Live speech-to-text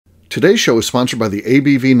Today's show is sponsored by the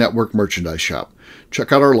ABV Network Merchandise Shop.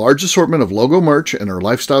 Check out our large assortment of logo merch and our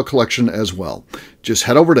lifestyle collection as well. Just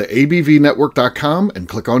head over to abvnetwork.com and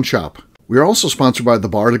click on Shop. We are also sponsored by The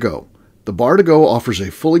Bar to Go. The Bar to Go offers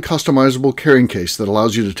a fully customizable carrying case that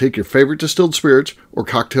allows you to take your favorite distilled spirits or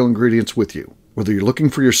cocktail ingredients with you. Whether you're looking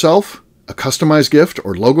for yourself, a customized gift,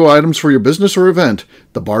 or logo items for your business or event,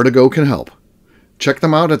 The Bar to Go can help. Check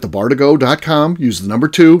them out at thebartogo.com. Use the number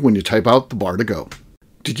 2 when you type out The Bar to Go.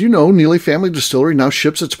 Did you know Neely Family Distillery now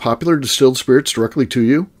ships its popular distilled spirits directly to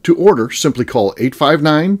you? To order, simply call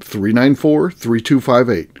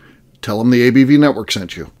 859-394-3258. Tell them the ABV Network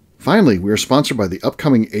sent you. Finally, we are sponsored by the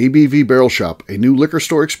upcoming ABV Barrel Shop, a new liquor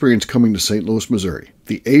store experience coming to St. Louis, Missouri.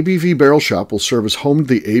 The ABV Barrel Shop will serve as home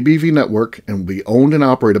to the ABV Network and will be owned and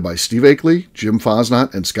operated by Steve Akeley, Jim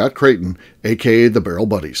Fosnot, and Scott Creighton, aka the Barrel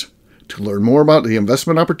Buddies. To learn more about the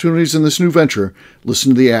investment opportunities in this new venture,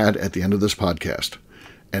 listen to the ad at the end of this podcast.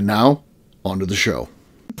 And now, on to the show.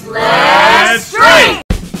 Let's drink!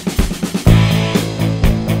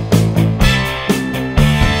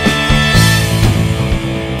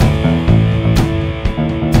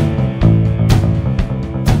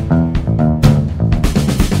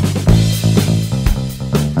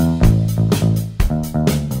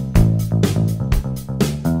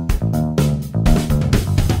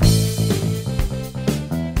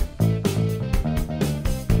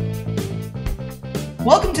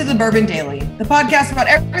 Welcome to the Bourbon Daily, the podcast about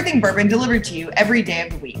everything bourbon delivered to you every day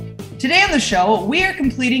of the week. Today on the show, we are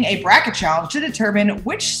completing a bracket challenge to determine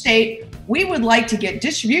which state we would like to get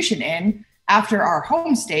distribution in after our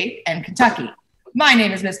home state and Kentucky. My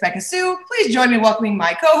name is Miss Beka Sue. Please join me in welcoming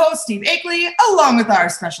my co-host, Steve Akeley, along with our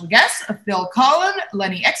special guests, Phil Collin,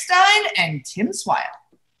 Lenny Eckstein, and Tim Swire.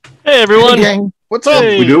 Hey, everyone. Hey, gang. What's up?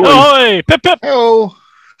 Hey. We doing? Ahoy. Pip, pip. Hello.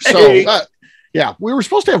 Hey. So, yeah, we were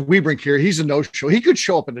supposed to have Weebrink here. He's a no-show. He could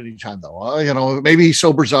show up at any time, though. Maybe he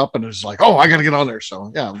sobers up and is like, "Oh, I got to get on there." So,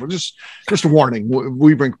 yeah, we're just a warning.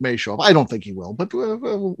 Weebrink may show up. I don't think he will, but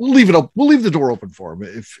we'll leave it up. We'll leave the door open for him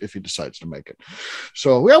if he decides to make it.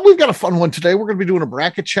 So, yeah, we've got a fun one today. We're going to be doing a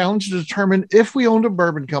bracket challenge to determine if we owned a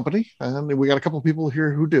bourbon company, and we got a couple of people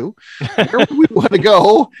here who do. Where we want to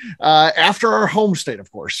go after our home state, of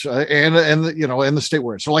course, and the state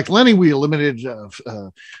we're in. So, like Lenny, we eliminated.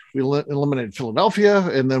 We eliminated Philadelphia,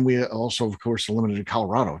 and then we also, of course, eliminated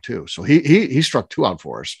Colorado too. So he struck 2 out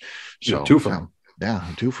for us. So yeah, 2 for him. Yeah,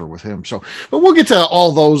 2 with him. So, but we'll get to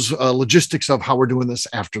all those logistics of how we're doing this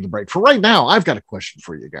after the break. For right now, I've got a question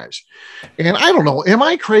for you guys, and I don't know, am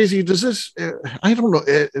I crazy? Does this? I don't know.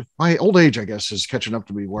 My old age, I guess, is catching up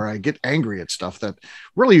to me where I get angry at stuff that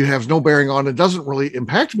really has no bearing on. It doesn't really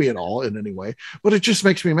impact me at all in any way, but it just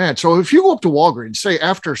makes me mad. So if you go up to Walgreens, say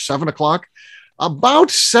after 7:00. About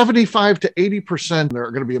 75 to 80% are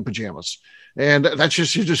going to be in pajamas. And that's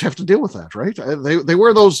just, you just have to deal with that, right? They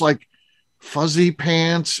wear those like fuzzy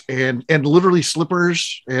pants and literally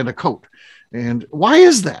slippers and a coat. And why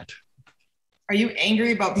is that? Are you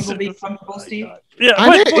angry about people being comfortable, Steve?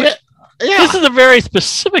 Yeah, This is a very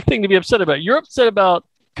specific thing to be upset about. You're upset about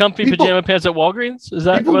comfy pajama pants at Walgreens? Is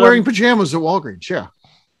that people wearing pajamas at Walgreens? Yeah.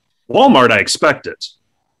 Walmart, I expect it.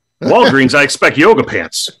 Walgreens, I expect yoga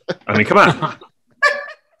pants. I mean, come on.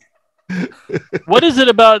 What is it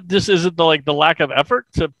about this? Is it the lack of effort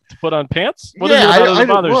to put on pants? What is it about that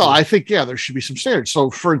bothers you? I think, there should be some standards. So,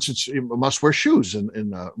 for instance, you must wear shoes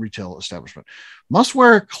in a retail establishment. Must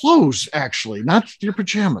wear clothes, actually, not your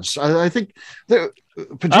pajamas. I think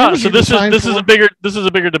pajamas. So this is a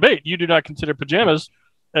bigger debate. You do not consider pajamas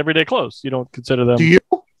everyday clothes. You don't consider them. Do you?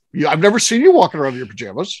 Yeah, I've never seen you walking around in your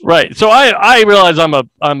pajamas. Right. So I realize I'm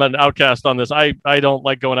an outcast on this. I don't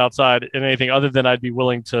like going outside in anything other than I'd be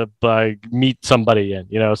willing to meet somebody in,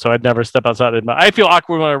 so I'd never step outside. I feel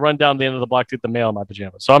awkward when I run down the end of the block to get the mail in my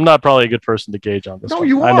pajamas. So I'm not probably a good person to gauge on this. No,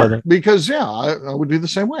 you are, because I would be the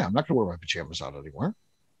same way. I'm not going to wear my pajamas out anywhere.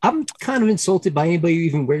 I'm kind of insulted by anybody who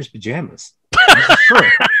even wears pajamas. That's true.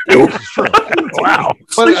 Wow.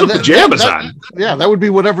 But pajamas on. Yeah, that would be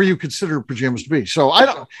whatever you consider pajamas to be. So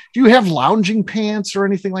do you have lounging pants or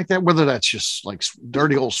anything like that? Whether that's just like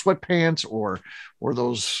dirty old sweatpants or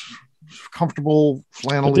those comfortable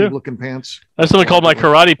flannel-y looking pants. That's something called my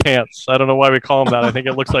karate pants. I don't know why we call them that. I think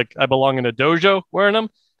it looks like I belong in a dojo wearing them.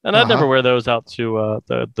 And I'd never wear those out to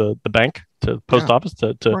the bank, to post office.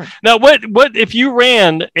 Right. Now, what if you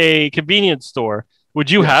ran a convenience store Would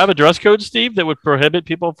you have a dress code, Steve, that would prohibit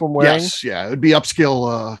people from wearing? Yes, yeah, it would be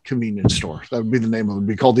upscale convenience store. That would be the name of it. It would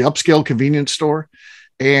be called the upscale convenience store.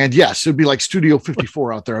 And yes, it'd be like Studio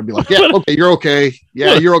 54 out there. I'd be like, yeah, okay, you're okay.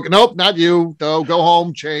 Yeah, you're okay. Nope, not you. No, go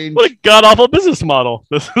home, change. What a god-awful business model.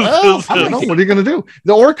 Well, I don't know. What are you going to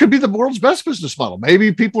do? Or it could be the world's best business model.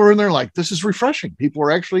 Maybe people are in there like, this is refreshing. People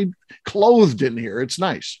are actually clothed in here. It's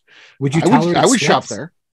nice. Would you tolerate I would sweats? shop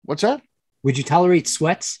there. What's that? Would you tolerate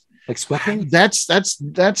sweats? Like sweatpants?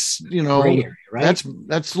 That's you know, Gray area, right?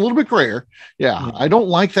 that's a little bit grayer. Yeah, I don't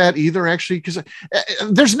like that either, actually, because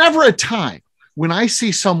there's never a time when I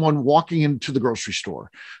see someone walking into the grocery store,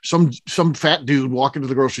 some fat dude walking to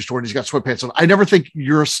the grocery store and he's got sweatpants on. I never think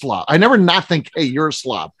you're a slob. I never not think, hey, you're a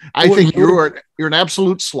slob. I think you're an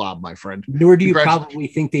absolute slob, my friend. Nor do you probably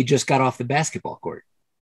think they just got off the basketball court.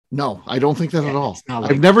 No, I don't think that at all.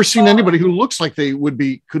 Like I've never seen anybody who looks like they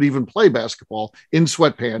could even play basketball in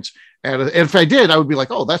sweatpants. And if I did, I would be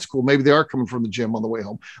like, oh, that's cool. Maybe they are coming from the gym on the way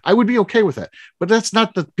home. I would be okay with that. But that's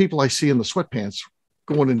not the people I see in the sweatpants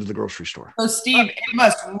going into the grocery store. So, Steve, it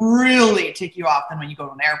must really tick you off then when you go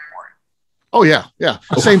to an airport. Oh, yeah. Yeah.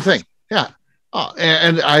 Same thing. Yeah.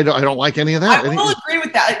 And I don't like any of that. I will agree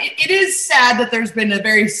with that. It is sad that there's been a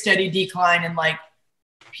very steady decline in like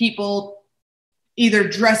people either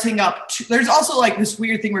dressing up. There's also like this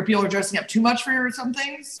weird thing where people are dressing up too much for some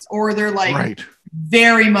things, or they're like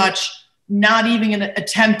very much not even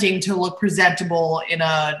attempting to look presentable in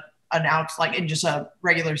in just a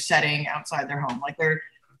regular setting outside their home. Like they're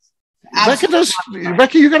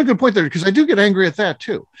Becca, you got a good point there, because I do get angry at that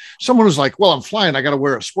too. Someone was like, well, I'm flying, I got to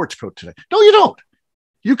wear a sports coat today. No, you don't.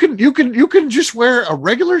 You can just wear a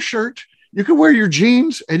regular shirt. You can wear your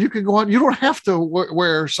jeans and you can go on. You don't have to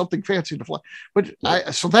wear something fancy to fly. But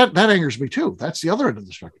so that angers me too. That's the other end of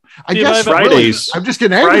the spectrum. I guess Fridays. I'm just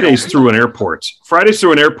getting angry. Fridays through an airport.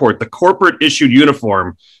 The corporate issued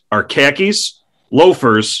uniform are khakis,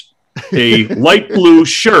 loafers, a light blue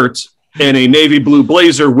shirt, and a navy blue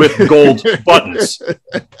blazer with gold buttons.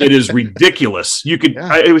 It is ridiculous. You could. Yeah.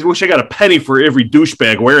 I wish I got a penny for every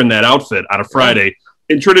douchebag wearing that outfit on a Friday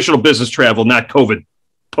in traditional business travel, not COVID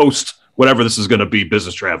post. Whatever this is going to be,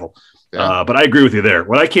 business travel. Yeah. But I agree with you there.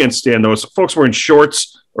 What I can't stand, though, is folks wearing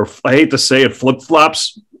shorts, or I hate to say it,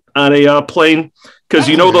 flip-flops on a plane, because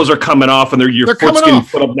those are coming off and your foot's getting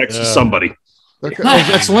put up next to somebody.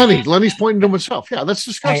 That's Lenny. Lenny's pointing to himself. Yeah, that's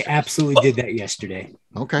disgusting. I absolutely did that yesterday.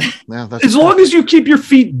 Okay. Yeah, as long as you keep your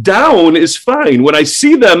feet down is fine. When I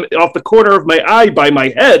see them off the corner of my eye by my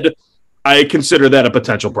head, I consider that a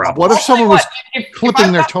potential problem. What if someone was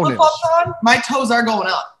clipping their toenails? My toes are going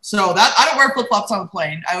up. So that I don't wear flip-flops on the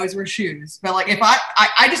plane. I always wear shoes. But like if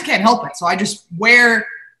I just can't help it. So I just wear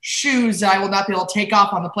shoes that I will not be able to take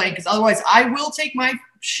off on the plane, because otherwise I will take my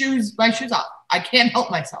shoes off. I can't help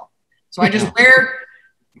myself. So I just wear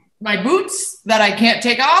my boots that I can't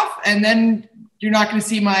take off, and then you're not going to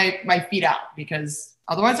see my feet out, because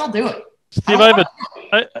otherwise I'll do it. Steve,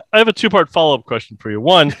 I have a two-part follow-up question for you.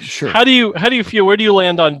 One, sure. How do you feel? Where do you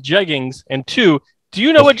land on jeggings? And two, do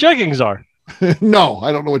you know what jeggings are? No,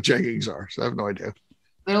 I don't know what jeggings are, so I have no idea.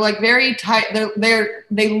 They're like very tight.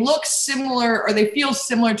 They look similar, or they feel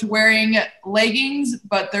similar to wearing leggings,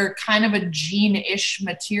 but they're kind of a jean-ish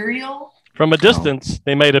material. From a distance,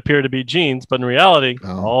 they might appear to be jeans, but in reality,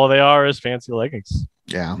 all they are is fancy leggings.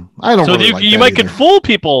 Yeah, I don't. So really like you might could fool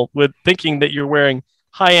people with thinking that you're wearing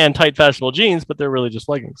high-end, tight, fashionable jeans, but they're really just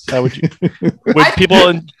leggings. How would you? Would people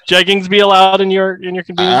in jeggings be allowed in your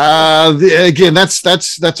convenience? Again,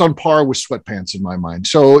 that's on par with sweatpants in my mind.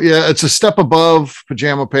 So yeah, it's a step above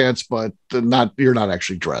pajama pants, but you're not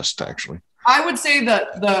actually dressed. Actually, I would say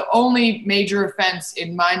that the only major offense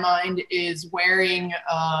in my mind is wearing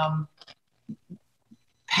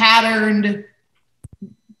patterned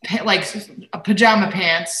like pajama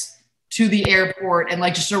pants to the airport and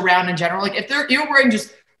like just around in general. Like if you're wearing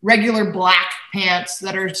just regular black pants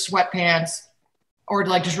that are sweatpants, or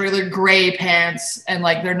like just regular gray pants, and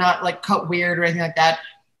like they're not like cut weird or anything like that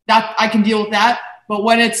I can deal with that. But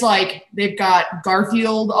when it's like they've got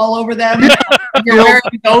Garfield all over them, if you're wearing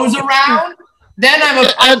those around, then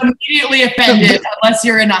I'm immediately offended, unless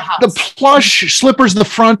you're in a house. The plush slippers in the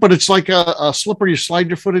front, but it's like a slipper you slide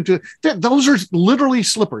your foot into. Those are literally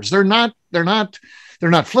slippers. They're not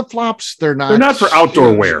flip-flops. They're not for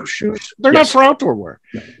outdoor wear. Shoes. They're not for outdoor wear.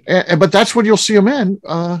 But that's what you'll see them in,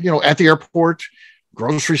 at the airport,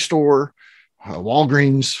 grocery store,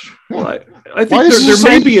 Walgreens. Well, I think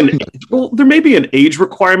there may be an age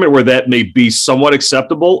requirement where that may be somewhat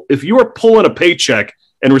acceptable. If you are pulling a paycheck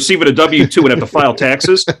and receiving a W-2 and have to file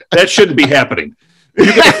taxes, that shouldn't be happening.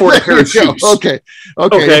 You can afford a pair of shoes. Okay.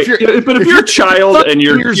 But if you're a child and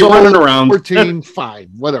you're running around, 14, fine,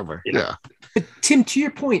 whatever. Yeah. But Tim, to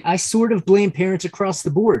your point, I sort of blame parents across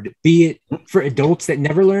the board, be it for adults that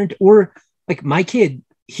never learned, or like my kid,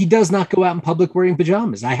 he does not go out in public wearing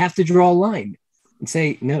pajamas. I have to draw a line and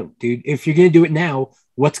say, no, dude, if you're going to do it now,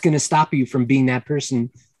 what's going to stop you from being that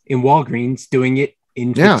person in Walgreens doing it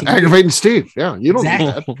in 15 aggravating years? Steve. Yeah, you don't need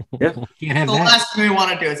that. Yeah. Can't have the that. last thing we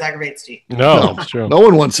want to do is aggravate Steve. No, it's true. No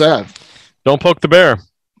one wants that. Don't poke the bear.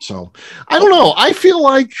 So I don't know. I feel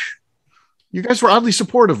like you guys were oddly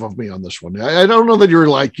supportive of me on this one. I don't know that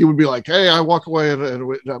you would be like, hey, I walk away,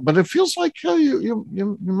 but it feels like you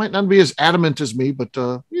might not be as adamant as me, but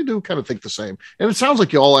you do kind of think the same. And it sounds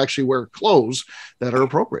like you all actually wear clothes that are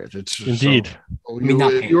appropriate. It's indeed. So,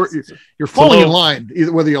 you're falling in line,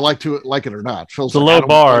 either whether you like it or not. It's a low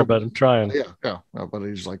bar, but I'm trying. Yeah. But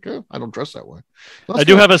he's like, I don't dress that way. I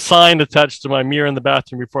do have a sign attached to my mirror in the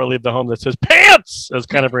bathroom before I leave the home that says "pants" as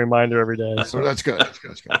kind of a reminder every day. So that's good. That's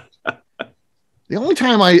good. The only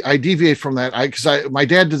time I deviate from that, because my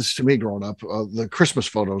dad did this to me growing up, the Christmas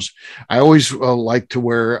photos, I always like to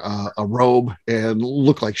wear a robe and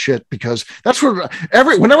look like shit, because that's what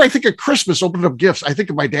whenever I think of Christmas, opening up gifts, I think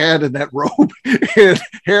of my dad in that robe and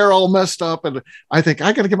hair all messed up. And I think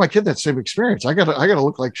I got to give my kid that same experience. I got to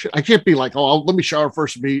look like shit. I can't be like, let me shower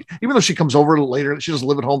first and be, even though she comes over later, she doesn't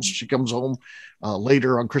live at home. So she comes home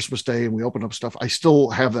later on Christmas Day and we open up stuff. I still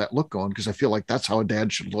have that look going, because I feel like that's how a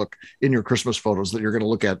dad should look in your Christmas photos that you're going to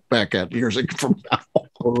look back at years from now.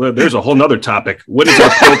 Well, there's a whole nother topic. When is it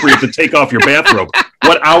appropriate to take off your bathrobe?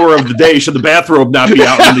 What hour of the day should the bathrobe not be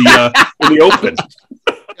out in the open?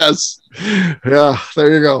 Yes. Yeah,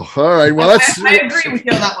 there you go. All right. Well, I agree with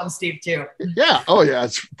you on that one, Steve, too. Yeah. Oh, yeah.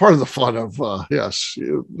 It's part of the fun of,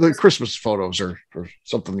 the Christmas photos are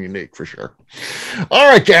something unique for sure. All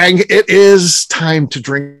right, gang. It is time to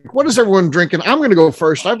drink. What is everyone drinking? I'm going to go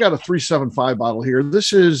first. I've got a 375 bottle here.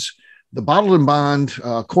 This is the Bottled and Bond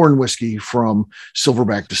corn whiskey from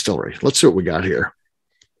Silverback Distillery. Let's see what we got here.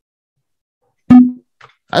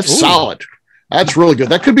 That's solid. That's really good.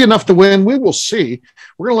 That could be enough to win. We will see.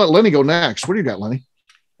 We're going to let Lenny go next. What do you got, Lenny?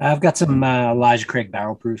 I've got some Elijah Craig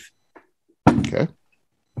barrel proof. Okay.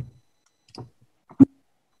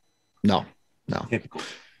 No. Typical.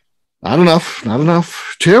 Not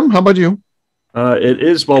enough. Tim, how about you? It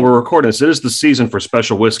is, while we're recording this, it is the season for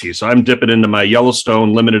special whiskey. So I'm dipping into my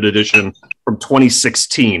Yellowstone limited edition from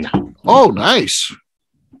 2016. Oh, nice.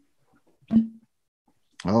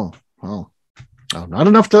 Oh. Not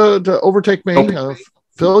enough to overtake me. Nope.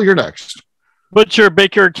 Phil, you're next. Butcher,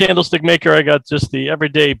 baker, candlestick maker. I got just the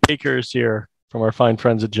everyday bakers here from our fine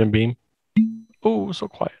friends at Jim Beam. Oh, so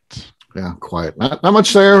quiet. Yeah, quiet. Not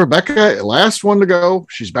much there. Rebecca, last one to go.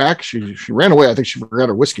 She's back. She ran away. I think she forgot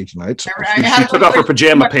her whiskey tonight. So. She took off her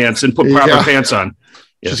pajama pants and put proper pants on.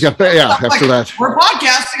 Yes. She's got after that. We're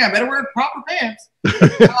podcasting. I better wear proper pants.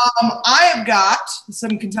 I have got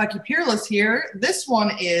some Kentucky Peerless here. This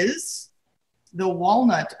one is the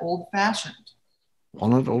Walnut Old Fashioned.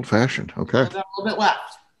 Walnut Old Fashioned. Okay. I've got a little bit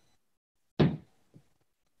left.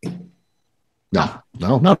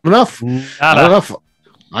 No, not enough. Not enough.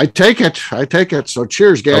 I take it. So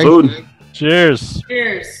cheers, gang. Salud.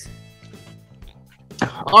 Cheers.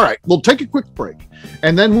 All right, we'll take a quick break.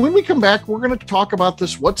 And then when we come back, we're going to talk about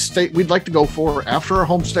what state we'd like to go for after our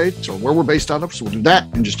home states or where we're based out of. So we'll do that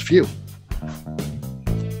in just a few.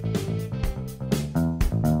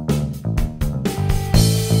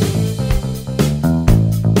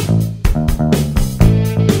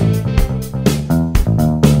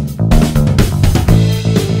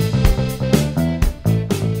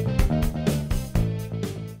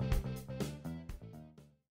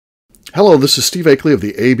 Hello, this is Steve Akeley of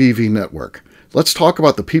the ABV Network. Let's talk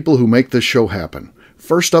about the people who make this show happen.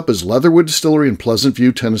 First up is Leatherwood Distillery in Pleasant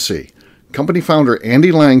View, Tennessee. Company founder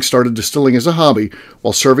Andy Lang started distilling as a hobby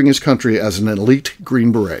while serving his country as an elite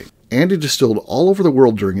Green Beret. Andy distilled all over the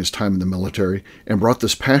world during his time in the military and brought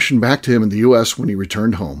this passion back to him in the U.S. when he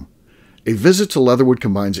returned home. A visit to Leatherwood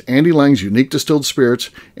combines Andy Lang's unique distilled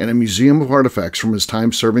spirits and a museum of artifacts from his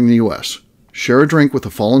time serving the U.S. Share a drink with a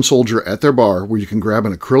fallen soldier at their bar where you can grab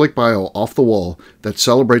an acrylic bio off the wall that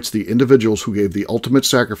celebrates the individuals who gave the ultimate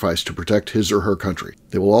sacrifice to protect his or her country.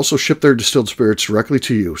 They will also ship their distilled spirits directly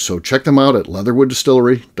to you, so check them out at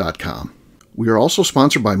leatherwooddistillery.com. We are also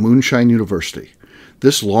sponsored by Moonshine University.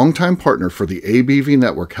 This longtime partner for the ABV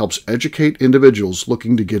Network helps educate individuals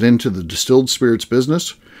looking to get into the distilled spirits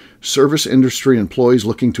business, service industry employees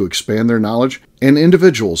looking to expand their knowledge, and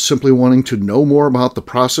individuals simply wanting to know more about the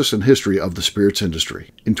process and history of the spirits industry.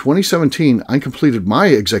 In 2017, I completed my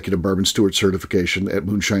Executive Bourbon Steward certification at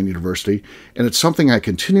Moonshine University, and it's something I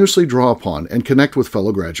continuously draw upon and connect with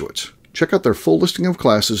fellow graduates. Check out their full listing of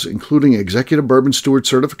classes, including Executive Bourbon Steward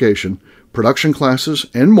certification, production classes,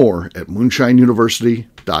 and more at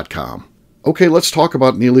moonshineuniversity.com. Okay, let's talk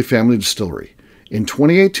about Neely Family Distillery. In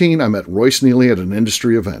 2018, I met Royce Neely at an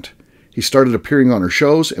industry event. He started appearing on our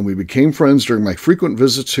shows, and we became friends during my frequent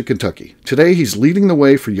visits to Kentucky. Today, he's leading the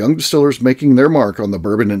way for young distillers making their mark on the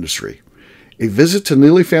bourbon industry. A visit to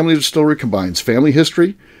Neely Family Distillery combines family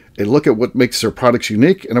history, a look at what makes their products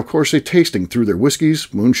unique, and of course a tasting through their whiskeys,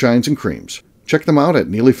 moonshines, and creams. Check them out at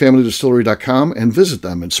NeelyFamilyDistillery.com and visit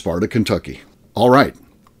them in Sparta, Kentucky. All right,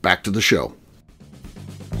 back to the show.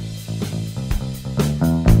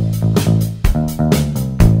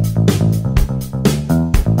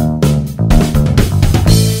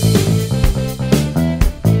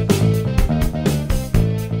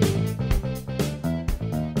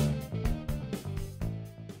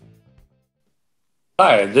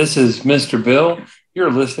 Hi, this is Mr. Bill.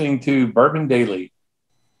 You're listening to Bourbon Daily.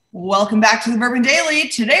 Welcome back to the Bourbon Daily.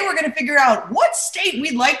 Today we're going to figure out what state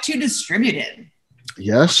we'd like to distribute in.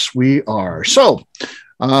 Yes, we are. So,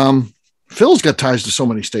 Phil's got ties to so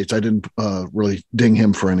many states. I didn't really ding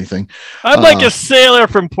him for anything. I'm like a sailor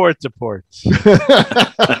from port to port. So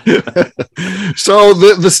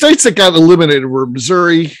the states that got eliminated were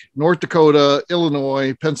Missouri, North Dakota,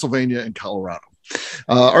 Illinois, Pennsylvania, and Colorado.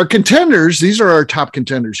 Our contenders, these are our top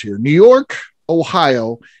contenders here: New York,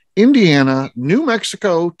 Ohio, Indiana, New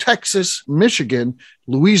Mexico, Texas, Michigan,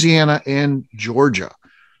 Louisiana, and Georgia.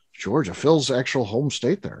 Georgia, Phil's actual home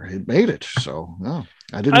state there. He made it. So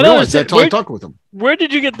I didn't realize that until I talked with him. Where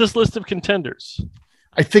did you get this list of contenders?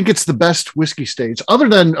 I think it's the best whiskey states other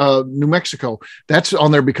than New Mexico. That's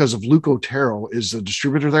on there because of Luke Otero is the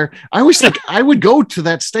distributor there. I always think I would go to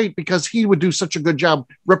that state because he would do such a good job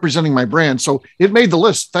representing my brand. So it made the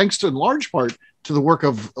list thanks to in large part to the work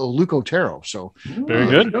of Luke Otero. So very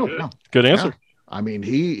good. Good answer. Yeah. I mean,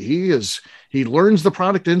 he learns the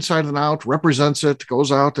product inside and out, represents it,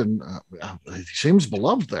 goes out, and he seems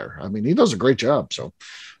beloved there. I mean, he does a great job. So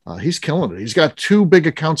he's killing it. He's got 2 big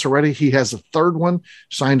accounts already. He has a 3rd one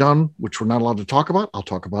signed on, which we're not allowed to talk about. I'll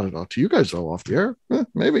talk about it to you guys, though, off the air.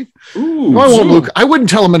 Maybe. Ooh, no, I won't, Luke. I wouldn't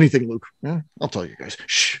tell him anything, Luke. I'll tell you guys.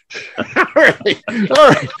 Shh. All right.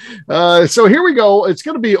 So here we go. It's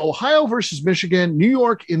going to be Ohio versus Michigan, New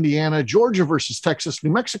York, Indiana, Georgia versus Texas, New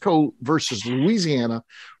Mexico versus Louisiana.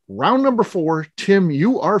 Round number 4. Tim,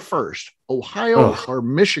 you are first. Ohio or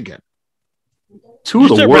Michigan? 2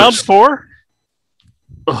 of the worst. Round 4?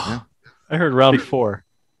 Yeah. I heard round 4.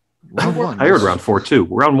 Round 1. I heard round 4 too.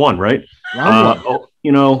 Round 1, right? Round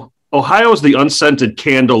 1. Ohio is the unscented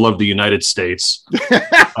candle of the United States.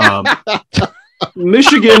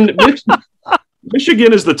 Michigan is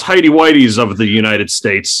the tighty whities of the United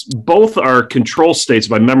States. Both are control states.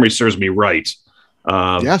 My memory serves me right.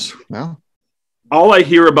 Yes. Well, all I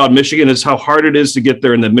hear about Michigan is how hard it is to get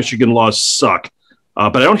there and that Michigan laws suck.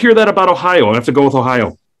 But I don't hear that about Ohio. I have to go with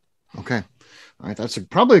Ohio. Okay. All right. That's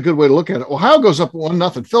probably a good way to look at it. Ohio goes up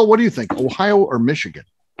 1-0. Phil, what do you think? Ohio or Michigan?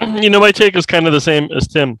 My take is kind of the same as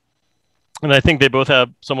Tim. And I think they both have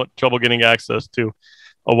somewhat trouble getting access to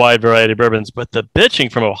a wide variety of bourbons. But the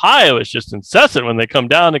bitching from Ohio is just incessant when they come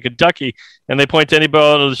down to Kentucky and they point to any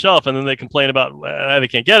bottle on the shelf and then they complain about they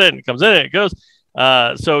can't get it and it comes in and it goes.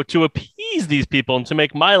 So to appease these people and to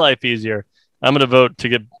make my life easier, I'm going to vote to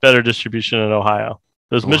get better distribution in Ohio.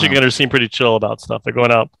 Those Michiganders seem pretty chill about stuff. They're going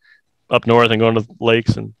up north and going to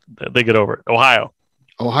lakes and they get over it. Ohio.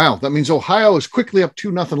 That means Ohio is quickly up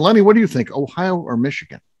 2-0. Lenny, what do you think? Ohio or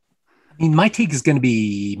Michigan? I mean, my take is going to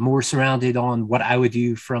be more surrounded on what I would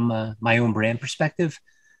do from my own brand perspective.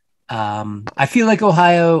 I feel like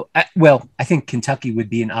Ohio, I think Kentucky would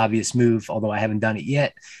be an obvious move, although I haven't done it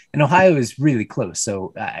yet. And Ohio is really close,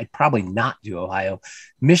 so I'd probably not do Ohio.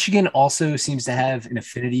 Michigan also seems to have an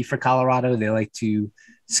affinity for Colorado. They like to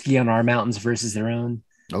ski on our mountains versus their own.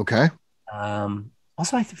 Okay.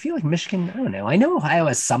 Also, I feel like Michigan, I don't know. I know Ohio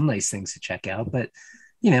has some nice things to check out, but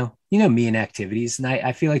you know me and activities, and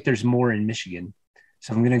I feel like there's more in Michigan.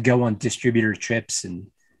 So I'm going to go on distributor trips and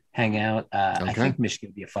hang out. I think Michigan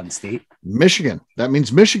would be a fun state. Michigan. That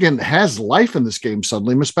means Michigan has life in this game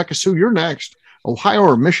suddenly. Miss Beka Sue, you're next. Ohio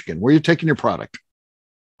or Michigan? Where are you taking your product?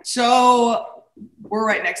 So we're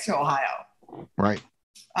right next to Ohio. Right.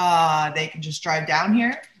 They can just drive down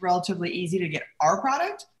here. Relatively easy to get our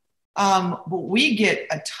product. But we get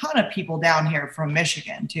a ton of people down here from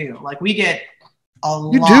Michigan too. Like we get a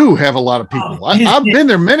lot. You do have a lot of people. I've been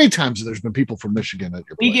there many times. And there's been people from Michigan at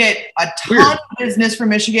your place. We get a ton of business from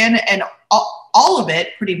Michigan, and all of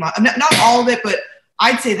it, pretty much. Not all of it, but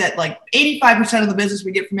I'd say that like 85% of the business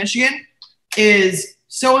we get from Michigan is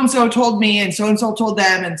so and so told me, and so told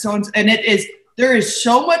them, and so and it is. There is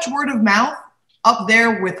so much word of mouth up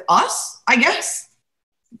there with us, I guess,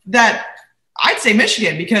 that I'd say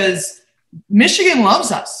Michigan, because Michigan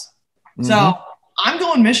loves us. Mm-hmm. So I'm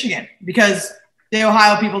going Michigan because the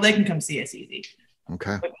Ohio people, they can come see us easy.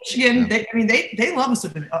 Okay. But Michigan, they love us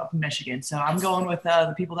up in Michigan. So I'm going with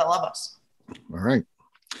the people that love us. All right.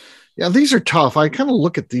 Yeah, these are tough. I kind of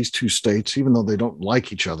look at these two states, even though they don't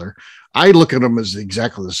like each other. I look at them as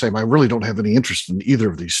exactly the same. I really don't have any interest in either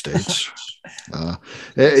of these states.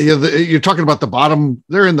 You're talking about the bottom.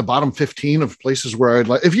 They're in the bottom 15 of places where I'd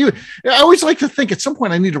like. I always like to think at some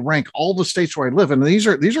point I need to rank all the states where I live, and these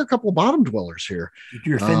are a couple of bottom dwellers here.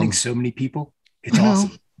 You're offending so many people. It's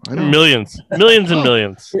awesome. I know. Millions and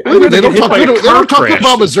millions. They don't talk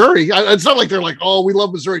about Missouri. It's not like they're like, oh, we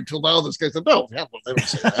love Missouri until now. This guy said, no, they don't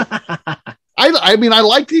say that. I mean, I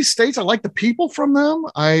like these states. I like the people from them.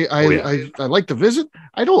 I like to visit.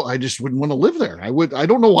 I just wouldn't want to live there. I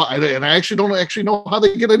don't know why. And I actually don't know how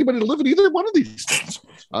they get anybody to live in either one of these states.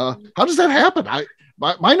 How does that happen?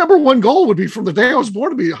 My number one goal would be from the day I was born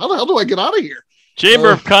to be, how the hell do I get out of here?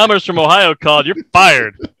 Chamber of Commerce from Ohio called. You're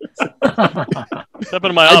fired. Step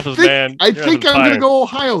into my office, man. I think I'm going to go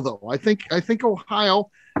Ohio, though. I think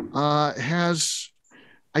Ohio has.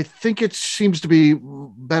 I think it seems to be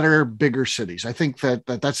better, bigger cities. I think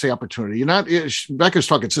that's the opportunity. You're not. Beka's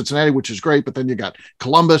talking Cincinnati, which is great, but then you got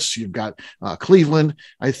Columbus, you've got Cleveland.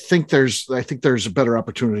 I think there's a better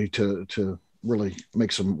opportunity to really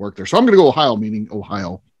make some work there. So I'm going to go Ohio, meaning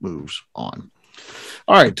Ohio moves on.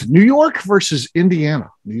 All right, New York versus Indiana.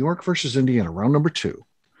 New York versus Indiana, round number 2.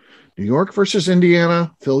 New York versus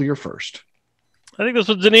Indiana. Phil, you're first. I think this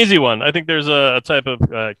one's an easy one. I think there's a type of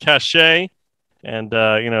cachet, and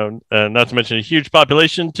not to mention a huge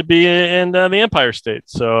population to be in the Empire State.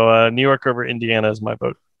 So New York over Indiana is my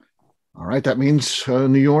vote. All right, that means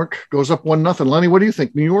New York goes up 1-0. Lenny, what do you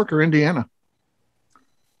think? New York or Indiana?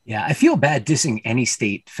 Yeah, I feel bad dissing any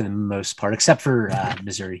state for the most part, except for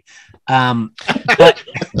Missouri. But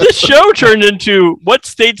this show turned into what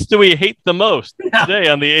states do we hate the most today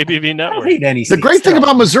on the ABV network? I don't hate any the great thing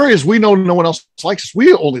about Missouri is we know no one else likes us.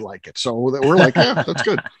 We only like it. So we're like, yeah, that's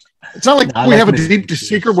good. It's not like we have a deep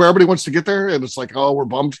secret where everybody wants to get there and it's like, oh, we're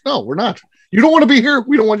bummed. No, we're not. You don't want to be here.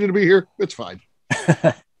 We don't want you to be here. It's fine.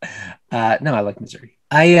 No, I like Missouri.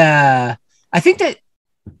 I think that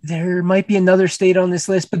there might be another state on this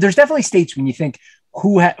list, but there's definitely states when you think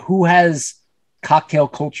who has cocktail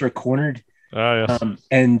culture cornered. Yes.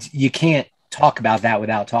 And you can't talk about that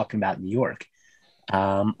without talking about New York.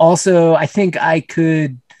 Also, I think I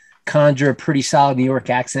could conjure a pretty solid New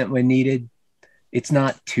York accent when needed. It's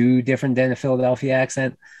not too different than a Philadelphia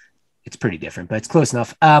accent. It's pretty different, but it's close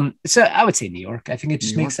enough. So I would say New York. I think it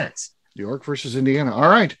just makes sense. New York versus Indiana. All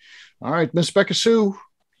right, Miss Beka Sue,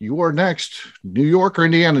 you are next. New York or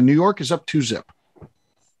Indiana? New York is up 2-0.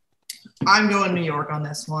 I'm going New York on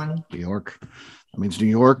this one. New York. That means New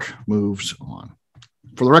York moves on.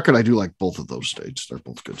 For the record, I do like both of those states. They're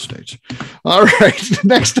both good states. All right.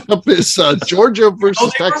 Next up is Georgia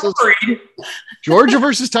versus Texas. Georgia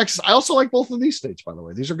versus Texas. I also like both of these states, by the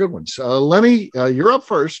way. These are good ones. Lenny, you're up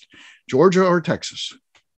first. Georgia or Texas?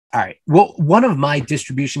 All right. Well, one of my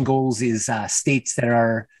distribution goals is states that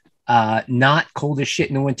are not cold as shit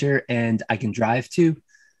in the winter and I can drive to.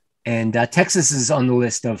 And Texas is on the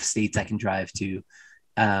list of states I can drive to.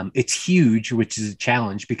 It's huge, which is a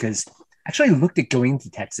challenge because actually I looked at going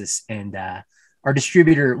to Texas and our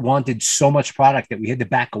distributor wanted so much product that we had to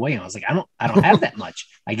back away. And I was like, I don't have that much.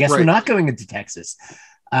 I guess we're not going into Texas.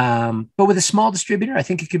 But with a small distributor, I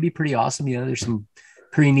think it could be pretty awesome. You know, there's some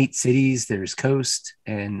pretty neat cities, there's coast,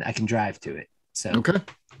 and I can drive to it. So okay.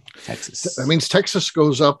 Texas. That means Texas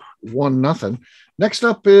goes up 1-0. Next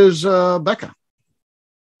up is Beka.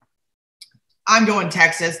 I'm going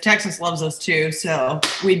Texas. Texas loves us too, so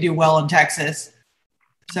we do well in Texas.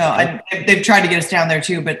 So they've tried to get us down there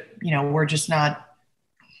too, but you know we're just not.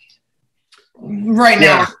 Right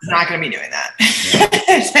now, we're not going to be doing that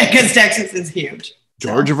because Texas is huge.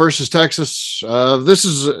 Georgia versus Texas. This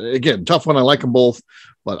is again tough one. I like them both,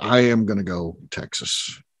 but I am going to go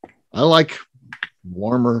Texas. I like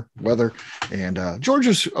warmer weather, and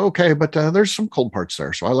Georgia's okay, but there's some cold parts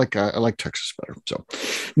there, so I like Texas better. So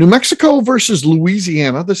New Mexico versus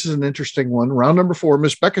Louisiana. This is an interesting one. Round number 4.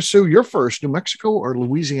 Miss Beka Sue, you're first. New Mexico or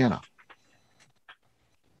Louisiana?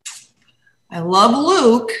 I love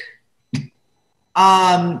Luke.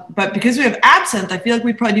 But because we have absinthe, I feel like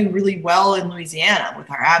we probably do really well in Louisiana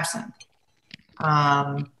with our absinthe.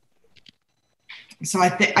 So I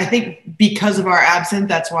think because of our absinthe,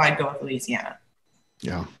 that's why I'd go with Louisiana.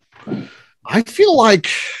 Yeah. I feel like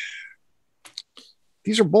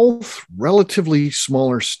these are both relatively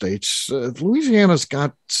smaller states. Louisiana's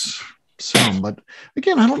got some, but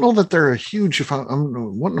again, I don't know that they're a huge, if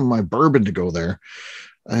I'm wanting my bourbon to go there.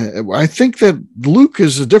 I think that Luke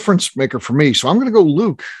is a difference maker for me. So I'm going to go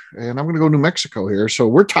Luke, and I'm going to go New Mexico here. So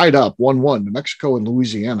we're tied up 1-1, New Mexico and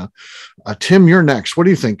Louisiana. Tim, you're next. What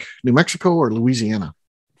do you think? New Mexico or Louisiana?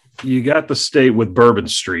 You got the state with Bourbon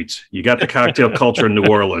Street. You got the cocktail culture in New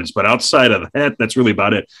Orleans. But outside of that, that's really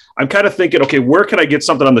about it. I'm kind of thinking, okay, where can I get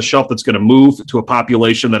something on the shelf that's going to move to a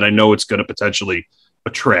population that I know it's going to potentially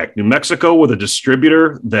attract? New Mexico with a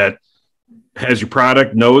distributor that has your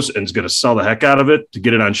product, knows, and is going to sell the heck out of it to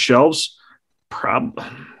get it on shelves. Where am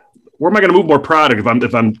I going to move more product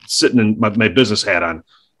if I'm sitting in my business hat on?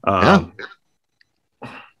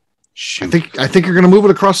 Shoot. I think you're going to move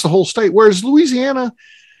it across the whole state. Whereas Louisiana,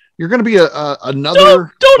 you're going to be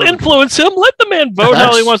another. Don't influence him. Let the man vote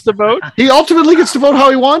how he wants to vote. He ultimately gets to vote how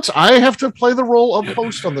he wants. I have to play the role of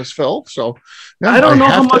host on this, Phil. So yeah, I don't know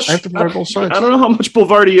how much. I have to play both sides. I don't know how much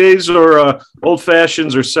Boulevardiers or Old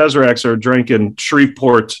Fashions or Sazeracs are drinking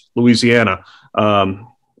Shreveport, Louisiana. I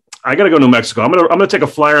got to go New Mexico. I'm gonna take a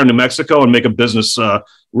flyer on New Mexico and make a business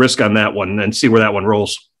risk on that one and see where that one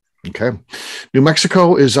rolls. Okay, New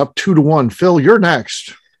Mexico is up 2-1. Phil, you're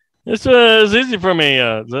next. This is easy for me.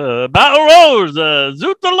 The Battle Rose,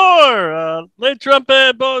 Zoot the Lore, Les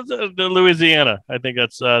Trumpet, Louisiana. I think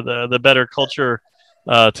that's the better culture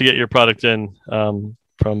to get your product in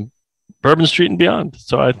from Bourbon Street and beyond.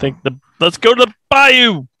 So I think let's go to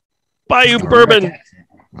Bayou Bourbon.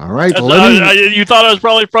 All right. You thought I was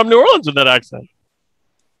probably from New Orleans with that accent.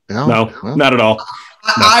 No, not at all.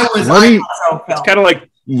 No. It's kind of like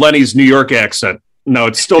Lenny's New York accent. No,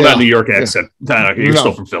 it's still not New York accent. No, you're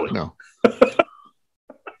still from Philly. No.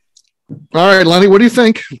 All right, Lenny, what do you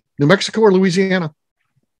think? New Mexico or Louisiana?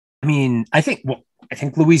 I mean, I think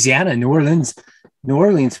Louisiana, New Orleans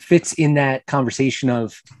fits in that conversation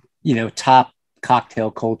of, top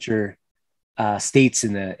cocktail culture states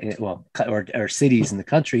or cities in the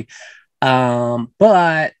country.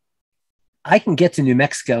 But I can get to New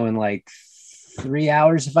Mexico in like 3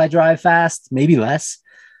 hours if I drive fast, maybe less.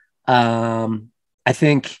 I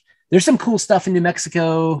think there's some cool stuff in New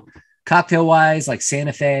Mexico, cocktail wise, like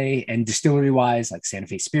Santa Fe, and distillery wise, like Santa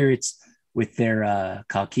Fe Spirits with their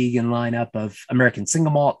Calkegan lineup of American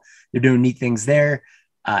single malt. They're doing neat things there.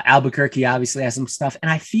 Albuquerque obviously has some stuff.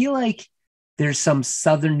 And I feel like there's some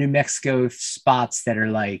southern New Mexico spots that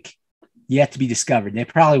are like yet to be discovered. They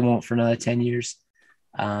probably won't for another 10 years.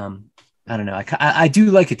 I don't know. I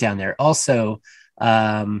do like it down there. Also,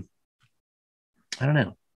 I don't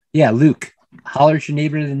know. Yeah, Luke. Holler at your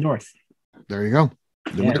neighbor to the north. There you go.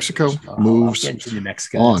 New Mexico moves New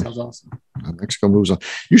Mexico. on. That sounds awesome. New Mexico moves on.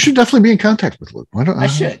 You should definitely be in contact with Luke. I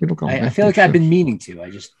should. I feel like I've been meaning to. I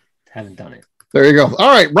just haven't done it. There you go. All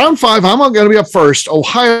right, round 5. I'm going to be up first.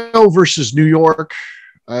 Ohio versus New York.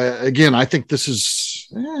 Again, I think this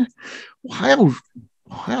is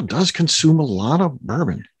Ohio does consume a lot of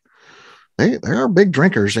bourbon. They are big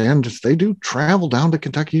drinkers, and they do travel down to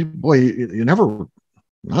Kentucky. Boy, you never.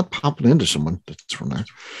 Not popping into someone that's from there.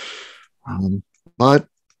 But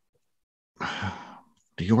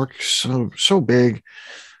New York's so big.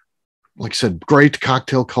 Like I said, great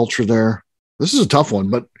cocktail culture there. This is a tough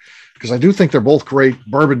one, but because I do think they're both great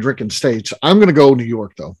bourbon drinking states. I'm going to go New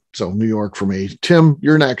York, though. So New York for me. Tim,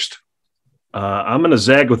 you're next. I'm going to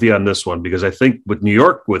zag with you on this one because I think with New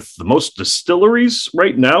York, with the most distilleries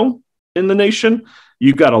right now in the nation,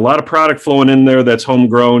 you've got a lot of product flowing in there that's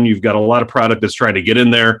homegrown. You've got a lot of product that's trying to get in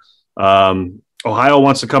there. Ohio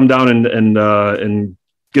wants to come down and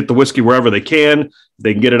get the whiskey wherever they can.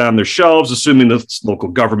 They can get it on their shelves, assuming the local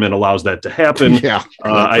government allows that to happen. Yeah,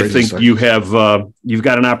 I think you've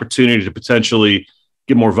got an opportunity to potentially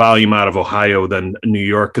get more volume out of Ohio than New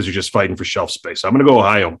York because you're just fighting for shelf space. I'm going to go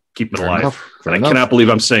Ohio, keep it alive. I cannot believe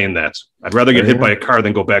I'm saying that. I'd rather get hit by a car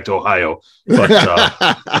than go back to Ohio. But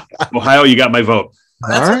Ohio, you got my vote.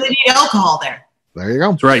 That's why they need alcohol there. There you go.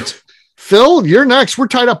 That's right. Phil, you're next. We're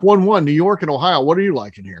tied up 1-1, New York and Ohio. What are you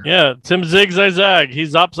liking here? Yeah, Tim zigs, I zag.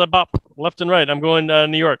 He's up, left and right. I'm going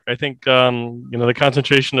New York. I think the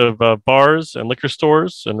concentration of bars and liquor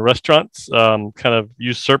stores and restaurants kind of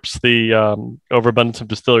usurps the overabundance of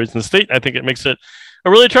distilleries in the state. I think it makes it a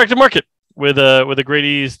really attractive market with a great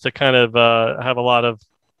ease to kind of have a lot of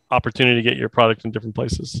opportunity to get your product in different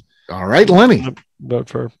places. All right, Lenny. Vote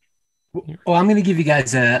for Well, I'm going to give you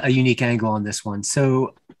guys a unique angle on this one.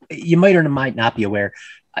 So you might or might not be aware.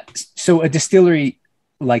 So a distillery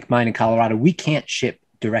like mine in Colorado, we can't ship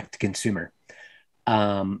direct to consumer.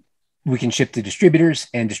 We can ship to distributors,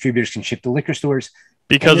 and distributors can ship to liquor stores.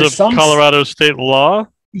 Because of Colorado state law?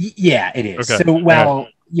 Yeah, it is. Okay. So while,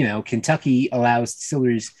 Kentucky allows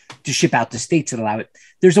distilleries to ship out to states that allow it,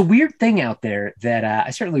 there's a weird thing out there that I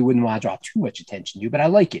certainly wouldn't want to draw too much attention to, but I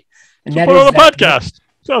like it. And so put on the podcast.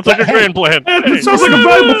 Sounds like a grand plan. It sounds like a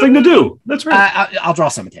valuable thing to do. That's right. I'll draw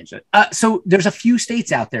some attention. So there's a few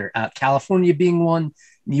states out there, California being one,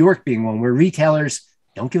 New York being one, where retailers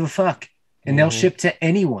don't give a fuck and they'll ship to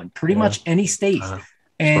anyone, pretty much any state.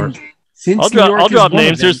 And since I'll drop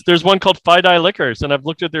names. There's one called Fidei Liquors, and I've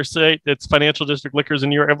looked at their site. It's Financial District Liquors in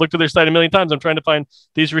New York. I've looked at their site a million times. I'm trying to find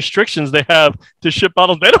these restrictions they have to ship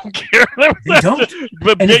bottles. They don't care. They don't.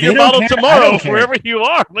 But get your bottle tomorrow wherever you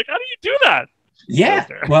are. Like, how do you do that? Yeah.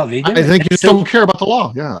 Well, I think you just don't care about the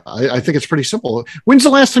law. Yeah. I think it's pretty simple. When's the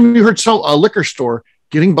last time you heard a liquor store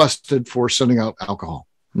getting busted for sending out alcohol?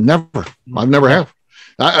 Never. I've never have.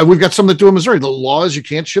 We've got some that do in Missouri. The law is you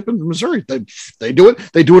can't ship in Missouri. They do it.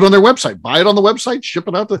 They do it on their website. Buy it on the website. Ship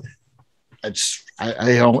it out.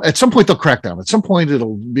 At some point they'll crack down. At some point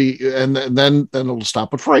it'll be, and then it'll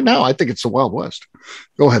stop. But for right now, I think it's the Wild West.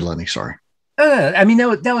 Go ahead, Lenny. Sorry.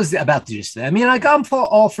 That was about the gist. I'm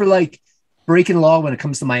all for like breaking law when it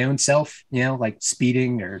comes to my own self. Like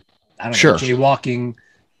speeding or I don't know, jaywalking,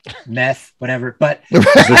 meth, whatever. But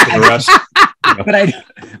but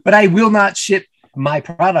I will not ship my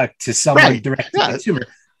product to someone direct to consumer.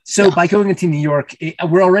 So by going into New York,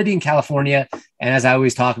 we're already in California. And as I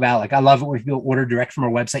always talk about, like, I love it when people order direct from our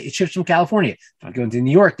website. It ships from California. If I go into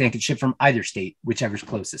New York, then it can ship from either state, whichever's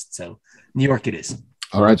closest. So New York it is.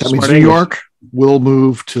 All right. That means New York will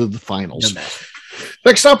move to the finals.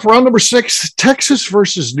 Next up, round number 6, Texas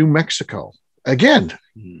versus New Mexico. Again,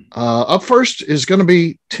 up first is going to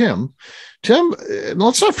be Tim. Tim,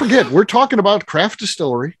 let's not forget, we're talking about craft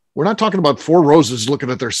distillery. We're not talking about Four Roses looking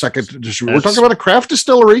at their second distributor. We're talking about a craft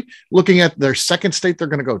distillery looking at their second state they're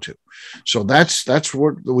going to go to. So that's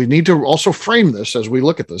what we need to also frame this as we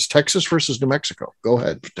look at this. Texas versus New Mexico. Go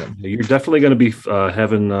ahead, Tim. You're definitely going to be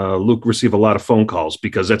having Luke receive a lot of phone calls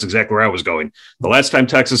because that's exactly where I was going. The last time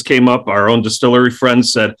Texas came up, our own distillery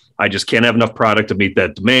friends said, I just can't have enough product to meet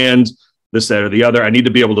that demand, this, that, or the other. I need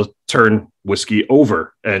to be able to turn whiskey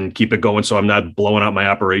over and keep it going so I'm not blowing out my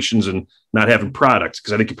operations and not having product,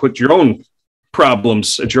 because I think you put your own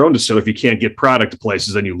problems at your own distillery. If you can't get product to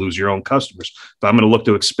places, then you lose your own customers. If I'm going to look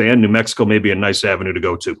to expand, New Mexico may be a nice avenue to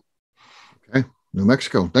go to. Okay, New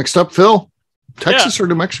Mexico. Next up, Phil, Texas or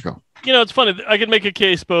New Mexico? It's funny. I could make a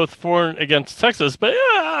case both for and against Texas, but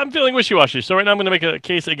I'm feeling wishy-washy. So right now I'm going to make a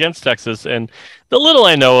case against Texas. And the little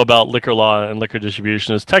I know about liquor law and liquor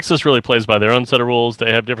distribution is Texas really plays by their own set of rules.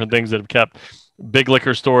 They have different things that have kept big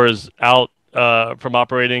liquor stores out from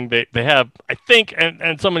operating. They have, I think,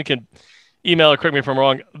 and someone can email or correct me if I'm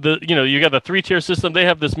wrong. You got the 3-tier system. They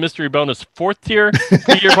have this mystery bonus 4th tier to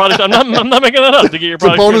get your product. I'm not making that up to get your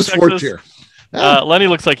product. Bonus 4th tier. Lenny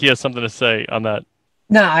looks like he has something to say on that.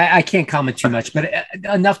 No, I can't comment too much, but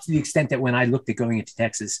enough to the extent that when I looked at going into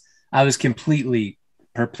Texas, I was completely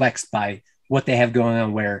perplexed by what they have going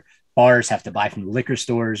on, where bars have to buy from the liquor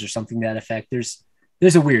stores or something to that effect. There's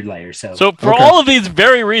a weird layer. So for all of these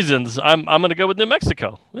very reasons, I'm going to go with New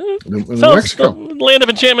Mexico. New Mexico. Land of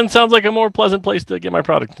Enchantment sounds like a more pleasant place to get my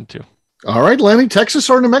product into. All right, Lenny, Texas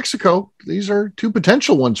or New Mexico? These are 2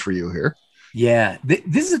 potential ones for you here. Yeah,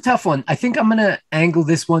 this is a tough one. I think I'm going to angle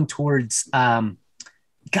this one towards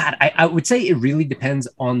I would say it really depends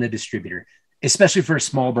on the distributor, especially for a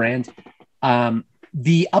small brand.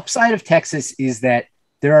 The upside of Texas is that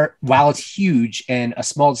while it's huge and a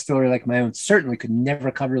small distillery like my own certainly could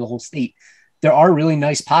never cover the whole state, there are really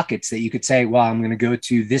nice pockets that you could say, well, I'm going to go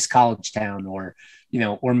to this college town or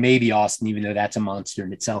maybe Austin, even though that's a monster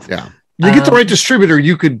in itself. Yeah. You get the right distributor,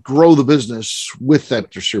 you could grow the business with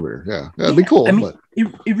that distributor. Yeah. That'd be cool.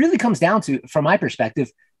 It really comes down to, from my perspective,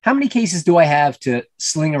 how many cases do I have to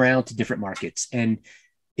sling around to different markets? And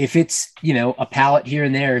if it's, a pallet here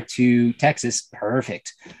and there to Texas,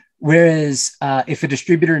 perfect. Whereas if a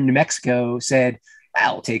distributor in New Mexico said,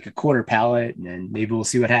 I'll take a quarter pallet and then maybe we'll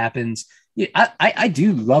see what happens. Yeah, I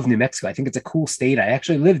do love New Mexico. I think it's a cool state. I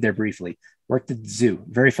actually lived there briefly, worked at the zoo.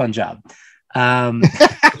 Very fun job.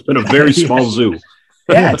 It's been a very small zoo.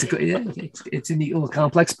 Yeah, it's a neat little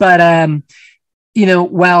complex. But,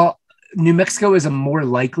 while New Mexico is a more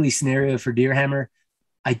likely scenario for Deer Hammer,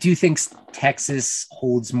 I do think Texas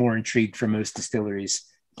holds more intrigue for most distilleries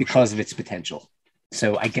because of its potential.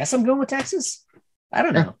 So I guess I'm going with Texas. I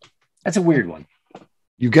don't know. That's a weird one.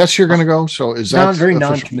 You guess you're going to go. So is that very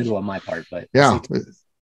official? non-committal on my part, but Yeah.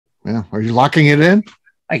 Yeah. Are you locking it in?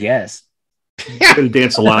 I guess. Good to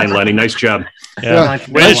dance the line, Lenny. Nice job. Yeah.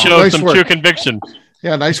 Way to show Nice some work. true conviction.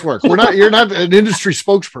 Yeah, nice work. You're not an industry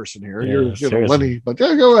spokesperson here. Yeah, You're Lenny, but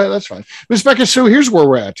yeah, go ahead. That's fine. Miss Beka Sue, here's where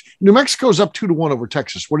we're at. New Mexico's up 2-1 over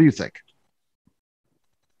Texas. What do you think?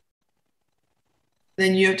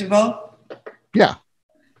 Then you have to vote. Yeah.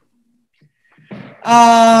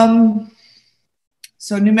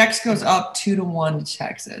 So New Mexico's up 2-1 to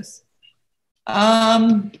Texas.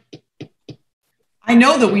 I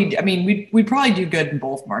know that we'd probably do good in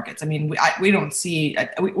both markets. I mean, we don't see,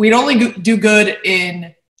 we'd only do good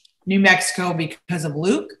in New Mexico because of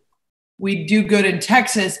Luke. We do good in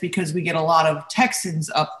Texas because we get a lot of Texans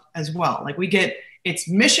up as well. Like it's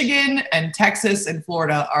Michigan and Texas and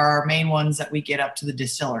Florida are our main ones that we get up to the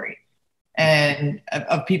distillery, and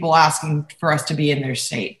of people asking for us to be in their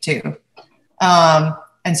state too.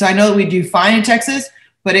 And so I know that we do fine in Texas,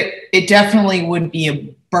 but it definitely would be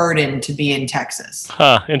a burden to be in Texas.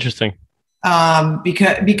 Interesting.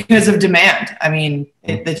 Because of demand. I mean,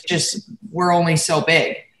 it's just, we're only so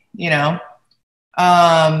big, you know?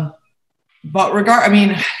 God,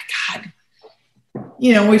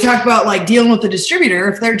 you know, we talk about like dealing with the distributor.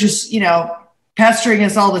 If they're just, you know, pestering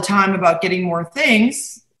us all the time about getting more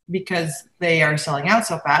things because they are selling out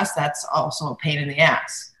so fast, that's also a pain in the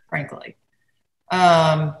ass, frankly.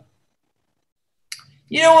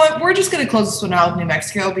 You know what? We're just going to close this one out with New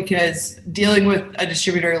Mexico, because dealing with a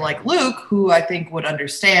distributor like Luke, who I think would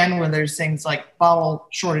understand when there's things like bottle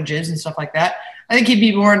shortages and stuff like that, I think he'd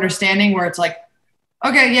be more understanding, where it's like,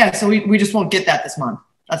 okay, yeah, so we just won't get that this month.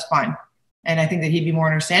 That's fine. And I think that head be more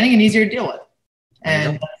understanding and easier to deal with.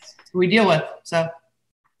 And that's who we deal with. So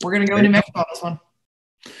we're going to go to New Mexico on this one.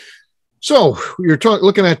 So you're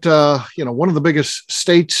looking at, one of the biggest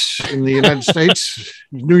states in the United States.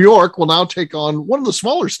 New York will now take on one of the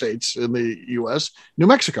smaller states in the U.S., New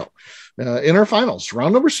Mexico, in our finals.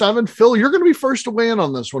 Round number 7. Phil, you're going to be first to weigh in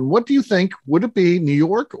on this one. What do you think? Would it be New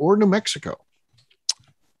York or New Mexico?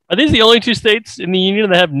 Are these the only 2 states in the union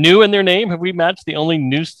that have new in their name? Have we matched the only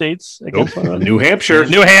new states against one another? New Hampshire.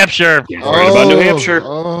 New Hampshire. Yeah, right about New Hampshire.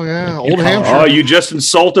 Oh, yeah. Old Hampshire. Oh, you just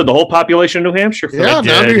insulted the whole population of New Hampshire. Yeah,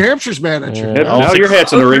 now New Hampshire's manager. Yeah, now your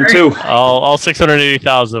hat's in the ring, too. All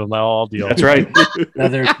 680,000 of them. I'll deal. That's right.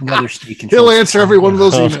 another state. He'll answer every one of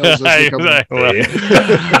those emails.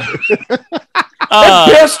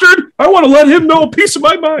 Bastard! I want to let him know a piece of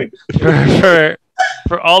my mind.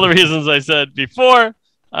 For all the reasons I said before,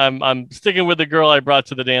 I'm sticking with the girl I brought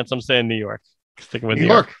to the dance. I'm saying New York. Sticking with New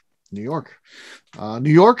York. New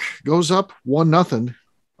York goes up 1-0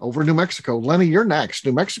 over New Mexico. Lenny, you're next.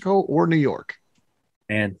 New Mexico or New York?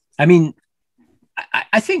 And I mean,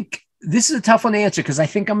 I think this is a tough one to answer, because I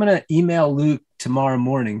think I'm going to email Luke tomorrow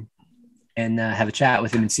morning and have a chat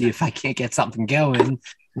with him and see if I can't get something going.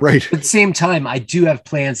 Right. At the same time, I do have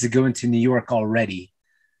plans to go into New York already.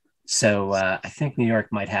 So I think New York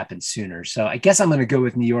might happen sooner. So I guess I'm going to go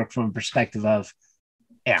with New York from a perspective of,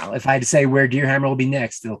 if I had to say where Deerhammer will be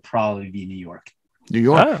next, it'll probably be New York. New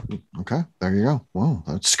York. Okay, there you go. Wow,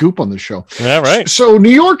 that's scoop on the show. Yeah, right. So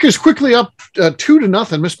New York is quickly up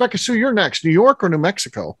 2-0. Miss Beka Sue, you're next. New York or New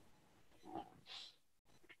Mexico?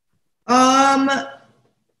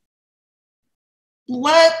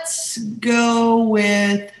 Let's go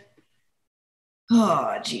with, New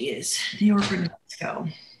York or New Mexico.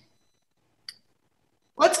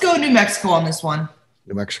 Let's go New Mexico on this one.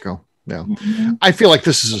 New Mexico. Yeah. Mm-hmm. I feel like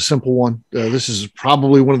this is a simple one. This is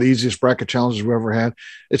probably one of the easiest bracket challenges we've ever had.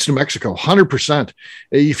 It's New Mexico, 100%.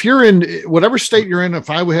 If you're in whatever state you're in,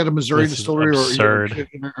 if I had a Missouri distillery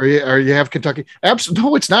or you have Kentucky, absolutely.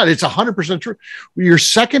 No, it's not. It's 100% true. Your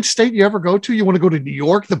second state you ever go to, you want to go to New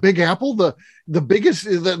York, the Big Apple, the biggest,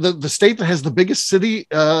 the state that has the biggest city,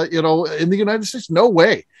 in the United States. No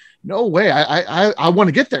way. No way. I want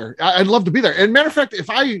to get there. I'd love to be there. And matter of fact,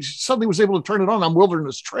 if I suddenly was able to turn it on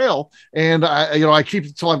Wilderness Trail, and I keep it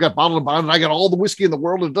until I've got bottled and bond, and I got all the whiskey in the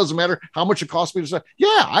world, and it doesn't matter how much it costs me to say,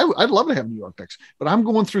 I'd love to have New York picks. But I'm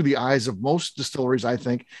going through the eyes of most distilleries, I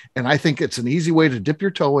think, and I think it's an easy way to dip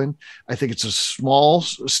your toe in. I think it's a small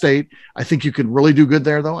state. I think you can really do good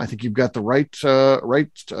there, though. I think you've got the right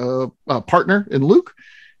partner in Luke,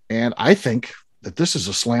 and I think that this is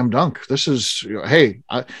a slam dunk. This is,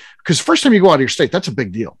 because first time you go out of your state, that's a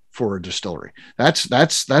big deal for a distillery. That's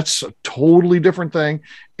a totally different thing.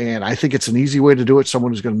 And I think it's an easy way to do it.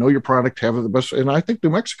 Someone who's going to know your product, have the best. And I think New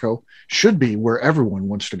Mexico should be where everyone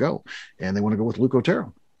wants to go. And they want to go with Luke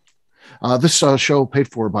Otero. This show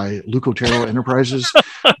paid for by Luke Otero Enterprises.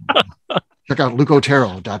 Check out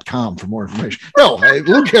lucotero.com for more information. No,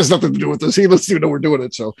 Luke has nothing to do with this. He doesn't even know we're doing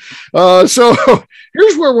it. So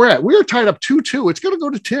here's where we're at. We are tied up 2-2. It's going to go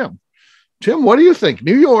to Tim. Tim, what do you think?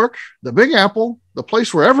 New York, the Big Apple, the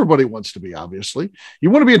place where everybody wants to be, obviously. You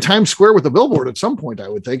want to be in Times Square with a billboard at some point, I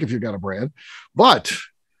would think, if you've got a brand. But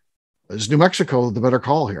is New Mexico the better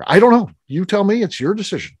call here? I don't know. You tell me. It's your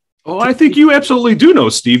decision. Oh, I think you absolutely do know,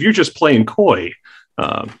 Steve. You're just playing coy.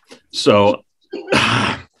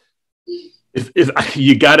 If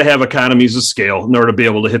you got to have economies of scale in order to be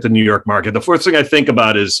able to hit the New York market. The first thing I think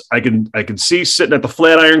about is I can see sitting at the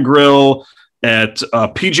Flatiron Grill at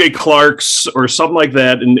PJ Clark's or something like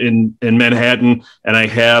that in Manhattan, and I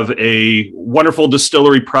have a wonderful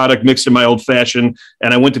distillery product mixed in my old fashioned,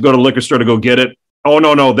 and I went to go to the liquor store to go get it. Oh,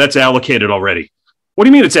 no, that's allocated already. What do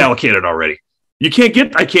you mean it's allocated already? I can't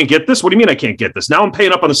get this? What do you mean I can't get this? Now I'm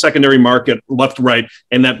paying up on the secondary market, left, right,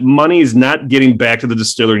 and that money is not getting back to the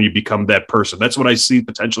distiller and you become that person. That's what I see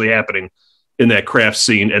potentially happening in that craft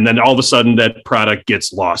scene. And then all of a sudden that product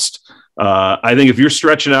gets lost. I think if you're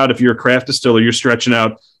stretching out, if you're a craft distiller, you're stretching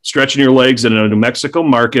your legs in a New Mexico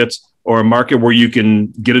market or a market where you can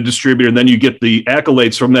get a distributor and then you get the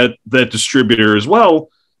accolades from that distributor as well.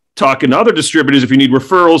 Talking to other distributors, if you need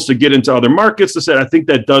referrals to get into other markets, I think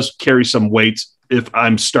that does carry some weight if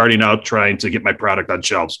I'm starting out trying to get my product on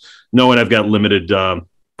shelves, knowing I've got limited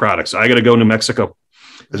products. I got to go New Mexico.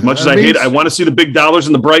 As much as I want to see the big dollars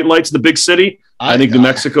and the bright lights in the big city. I think New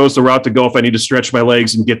Mexico is the route to go if I need to stretch my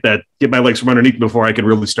legs and get my legs from underneath before I can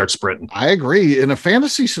really start sprinting. I agree. In a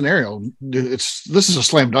fantasy scenario, this is a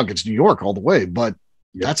slam dunk. It's New York all the way, but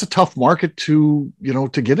that's a tough market to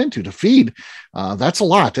get into, to feed. That's a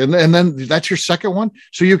lot. And then that's your second one.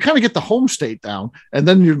 So you kind of get the home state down. And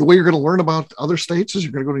then the way you're going to learn about other states is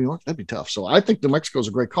you're going to go to New York. That'd be tough. So I think New Mexico is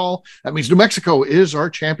a great call. That means New Mexico is our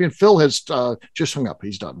champion. Phil has just hung up.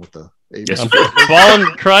 He's done with the I'm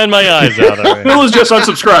crying my eyes out. Right. Phil is just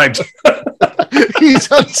unsubscribed. He's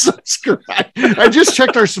unsubscribed. I just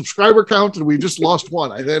checked our subscriber count and we just lost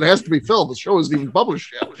one. It has to be Phil. The show isn't even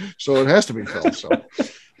published yet. So it has to be Phil. So,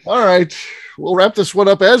 all right. We'll wrap this one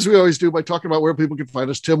up as we always do by talking about where people can find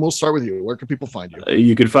us. Tim, we'll start with you. Where can people find you?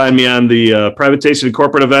 You can find me on the private tasting and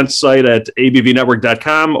corporate events site at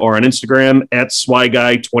abvnetwork.com or on Instagram at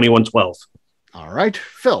swyguy2112. All right.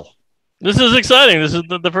 Phil. This is exciting. This is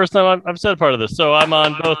the first time I've said part of this. So I'm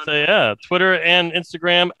on both Twitter and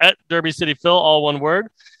Instagram at Derby City Phil, all one word.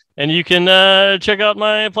 And you can check out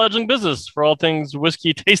my fledgling business for all things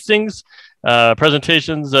whiskey tastings,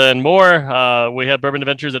 presentations, and more. We have Bourbon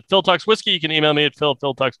Adventures at Phil Talks Whiskey. You can email me at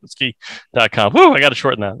phil@philtalkswhiskey.com. Whew, I got to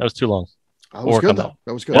shorten that. That was too long. That was good, though.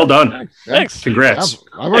 That was good. Well done. Thanks. Congrats.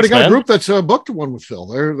 I've already got a group that's booked one with Phil.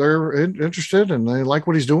 They're interested and they like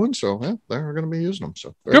what he's doing, so they're going to be using them.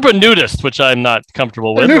 So group of nudists, which I'm not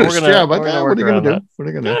comfortable with. Nudists, what are you going to do? What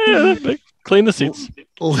are you going to do? Clean the seats.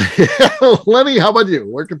 Lenny, how about you?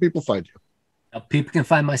 Where can people find you? People can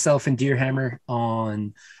find myself and Deerhammer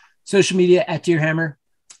on social media at Deerhammer,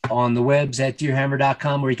 on the webs at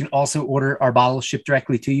deerhammer.com, where you can also order our bottles shipped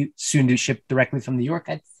directly to you, soon to ship directly from New York,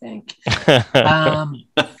 I think. And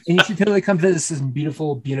you should totally come visit us in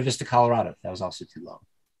beautiful Buena Vista, Colorado. That was also too long.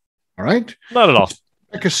 All right. Not at all.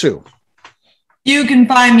 Beka Sue. You can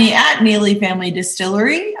find me at Neely Family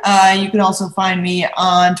Distillery. You can also find me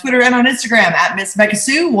on Twitter and on Instagram at Miss Beka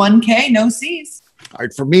Sue, 1K, no C's. All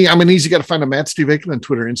right, for me, I'm an easy guy to find. I'm at Steve Akeley on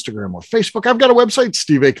Twitter, Instagram, or Facebook. I've got a website,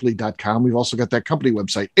 steveakeley.com. We've also got that company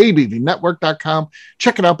website, abvnetwork.com.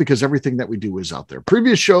 Check it out because everything that we do is out there.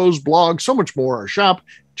 Previous shows, blogs, so much more. Our shop.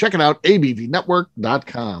 Check it out,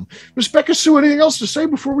 abvnetwork.com. Ms. Beka Sue, anything else to say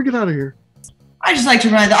before we get out of here? I'd just like to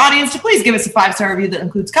remind the audience to please give us a 5-star review that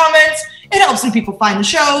includes comments. It helps new people find the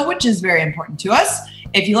show, which is very important to us.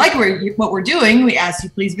 If you like what we're doing, we ask you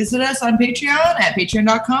please visit us on Patreon at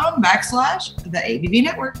patreon.com/the ABV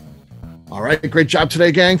Network. All right. Great job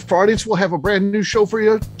today, gang. For our audience, we'll have a brand new show for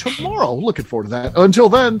you tomorrow. Looking forward to that. Until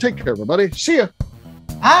then, take care, everybody. See ya.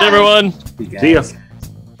 Bye. Hey, everyone. See ya.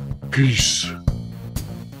 Peace.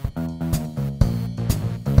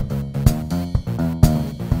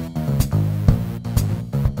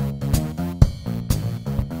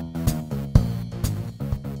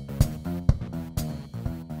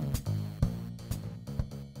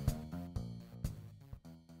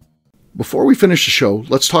 Before we finish the show,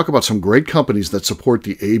 let's talk about some great companies that support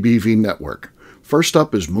the ABV network. First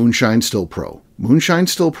up is Moonshine Still Pro. Moonshine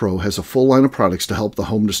Still Pro has a full line of products to help the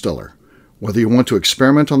home distiller. Whether you want to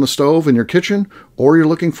experiment on the stove in your kitchen or you're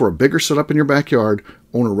looking for a bigger setup in your backyard,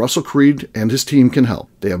 owner Russell Creed and his team can help.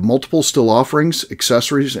 They have multiple still offerings,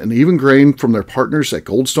 accessories, and even grain from their partners at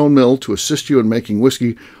Goldstone Mill to assist you in making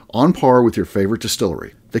whiskey on par with your favorite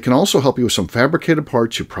distillery. They can also help you with some fabricated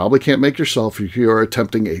parts you probably can't make yourself if you are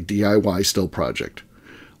attempting a DIY still project.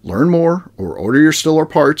 Learn more or order your still or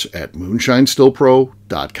parts at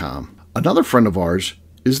moonshinestillpro.com. Another friend of ours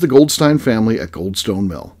is the Goldstein family at Goldstone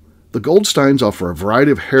Mill. The Goldsteins offer a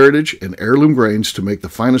variety of heritage and heirloom grains to make the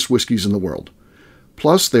finest whiskeys in the world.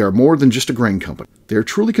 Plus, they are more than just a grain company. They are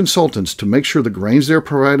truly consultants to make sure the grains they are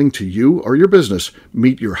providing to you or your business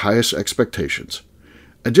meet your highest expectations.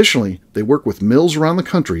 Additionally, they work with mills around the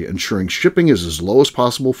country, ensuring shipping is as low as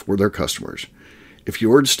possible for their customers. If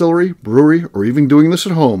you're a distillery, brewery, or even doing this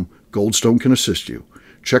at home, Goldstone can assist you.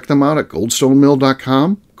 Check them out at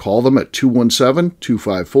goldstonemill.com, call them at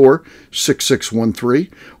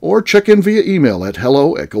 217-254-6613, or check in via email at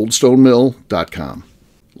hello@goldstonemill.com.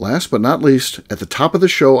 Last but not least, at the top of the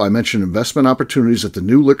show, I mentioned investment opportunities at the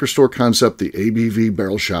new liquor store concept, the ABV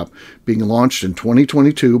Barrel Shop, being launched in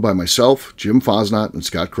 2022 by myself, Jim Fosnot, and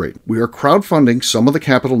Scott Creighton. We are crowdfunding some of the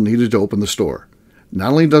capital needed to open the store.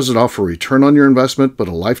 Not only does it offer a return on your investment, but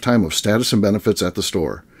a lifetime of status and benefits at the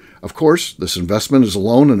store. Of course, this investment is a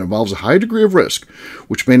loan and involves a high degree of risk,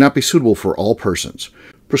 which may not be suitable for all persons.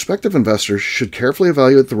 Prospective investors should carefully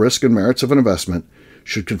evaluate the risk and merits of an investment,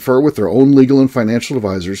 should confer with their own legal and financial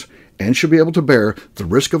advisors, and should be able to bear the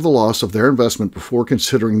risk of the loss of their investment before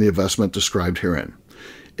considering the investment described herein.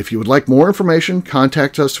 If you would like more information,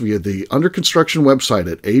 contact us via the Under Construction website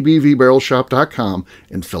at abvbarrelshop.com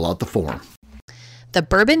and fill out the form. The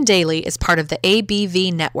Bourbon Daily is part of the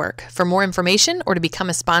ABV Network. For more information or to become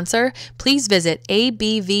a sponsor, please visit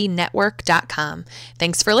abvnetwork.com.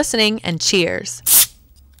 Thanks for listening, and cheers.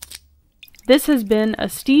 This has been a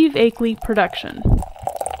Steve Akeley production.